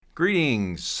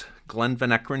Greetings, Glenn Van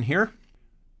Eckeren here,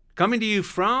 coming to you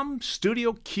from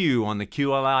Studio Q on the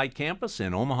QLI campus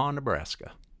in Omaha,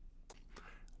 Nebraska.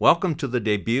 Welcome to the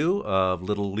debut of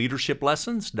Little Leadership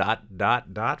Lessons,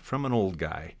 from an Old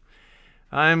Guy.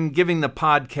 I'm giving the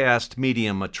podcast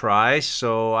medium a try,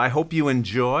 so I hope you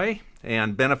enjoy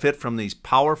and benefit from these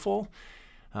powerful,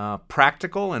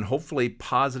 practical, and hopefully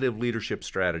positive leadership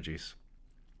strategies.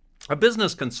 A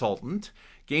business consultant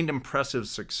gained impressive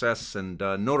success and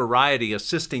notoriety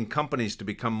assisting companies to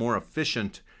become more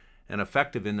efficient and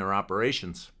effective in their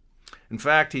operations. In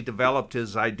fact, he developed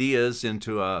his ideas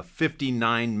into a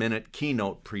 59-minute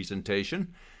keynote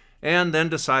presentation and then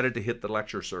decided to hit the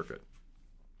lecture circuit.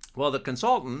 Well, the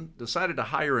consultant decided to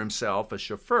hire himself a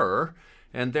chauffeur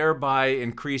and thereby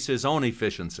increase his own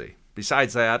efficiency.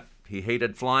 Besides that, he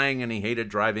hated flying and he hated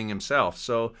driving himself,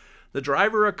 so the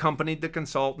driver accompanied the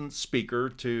consultant speaker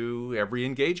to every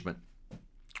engagement.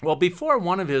 Well, before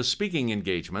one of his speaking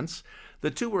engagements, the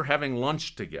two were having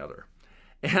lunch together.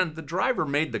 And the driver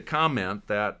made the comment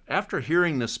that after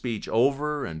hearing the speech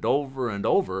over and over and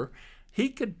over, he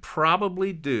could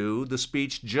probably do the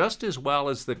speech just as well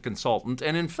as the consultant.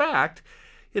 And in fact,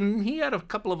 he had a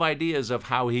couple of ideas of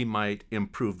how he might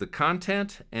improve the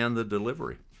content and the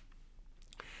delivery.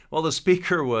 Well, the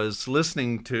speaker was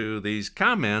listening to these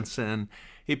comments and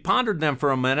he pondered them for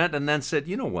a minute and then said,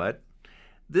 you know what?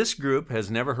 This group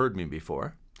has never heard me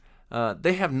before.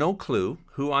 They have no clue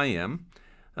who I am.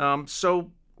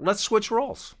 So let's switch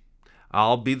roles.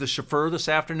 I'll be the chauffeur this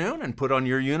afternoon and put on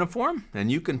your uniform,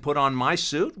 and you can put on my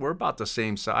suit. We're about the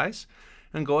same size,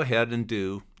 and go ahead and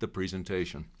do the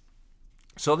presentation.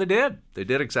 So they did. They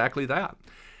did exactly that.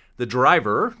 The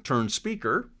driver turned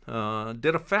speaker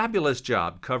did a fabulous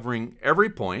job covering every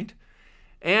point,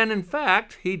 and in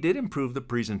fact, he did improve the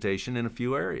presentation in a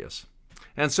few areas.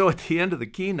 And so at the end of the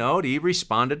keynote, he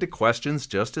responded to questions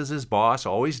just as his boss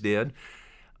always did,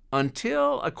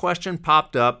 until a question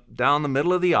popped up down the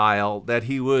middle of the aisle that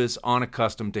he was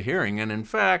unaccustomed to hearing. And in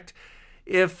fact,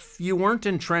 if you weren't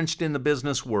entrenched in the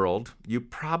business world, you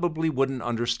probably wouldn't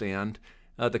understand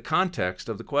the context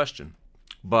of the question.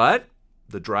 But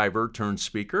the driver turned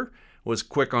speaker was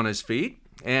quick on his feet,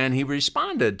 and he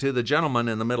responded to the gentleman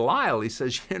in the middle aisle. He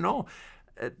says,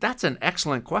 that's an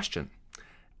excellent question.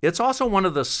 It's also one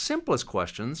of the simplest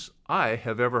questions I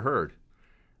have ever heard.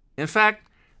 In fact,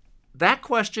 that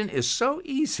question is so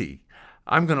easy,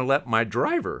 I'm going to let my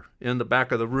driver in the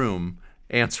back of the room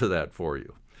answer that for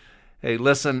you. Hey,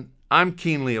 listen, I'm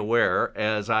keenly aware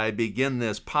as I begin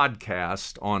this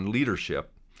podcast on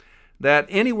leadership that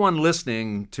anyone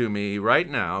listening to me right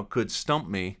now could stump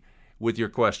me with your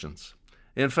questions.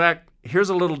 In fact,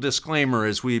 here's a little disclaimer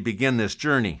as we begin this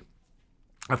journey.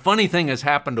 A funny thing has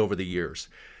happened over the years.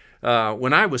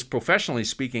 When I was professionally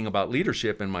speaking about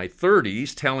leadership in my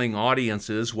 30s, telling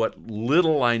audiences what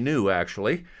little I knew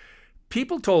actually,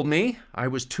 people told me I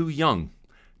was too young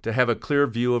to have a clear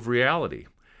view of reality.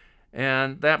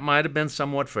 And that might have been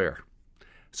somewhat fair.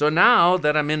 So now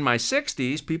that I'm in my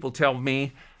 60s, people tell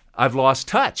me I've lost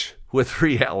touch with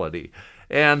reality.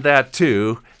 And that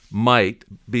too might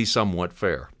be somewhat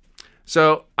fair.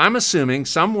 So I'm assuming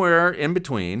somewhere in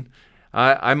between,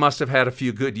 I must have had a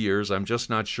few good years. I'm just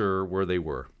not sure where they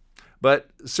were. But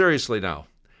seriously now,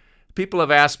 people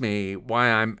have asked me why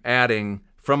I'm adding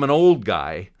from an old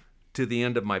guy to the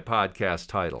end of my podcast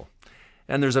title.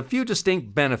 And there's a few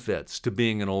distinct benefits to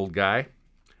being an old guy.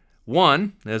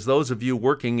 One, as those of you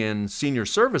working in senior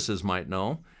services might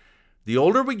know, the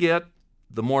older we get,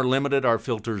 the more limited our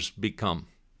filters become.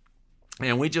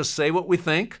 And we just say what we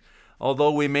think,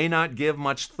 although we may not give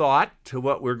much thought to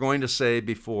what we're going to say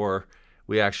before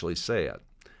we actually say it.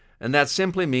 And that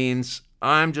simply means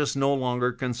I'm just no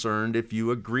longer concerned if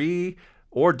you agree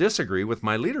or disagree with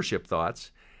my leadership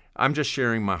thoughts. I'm just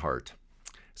sharing my heart.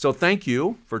 So thank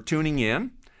you for tuning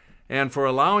in and for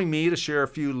allowing me to share a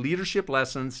few leadership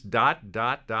lessons,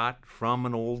 from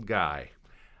an old guy.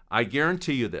 I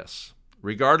guarantee you this,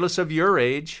 regardless of your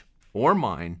age or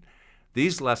mine,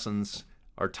 these lessons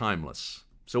are timeless.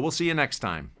 So we'll see you next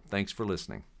time. Thanks for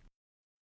listening.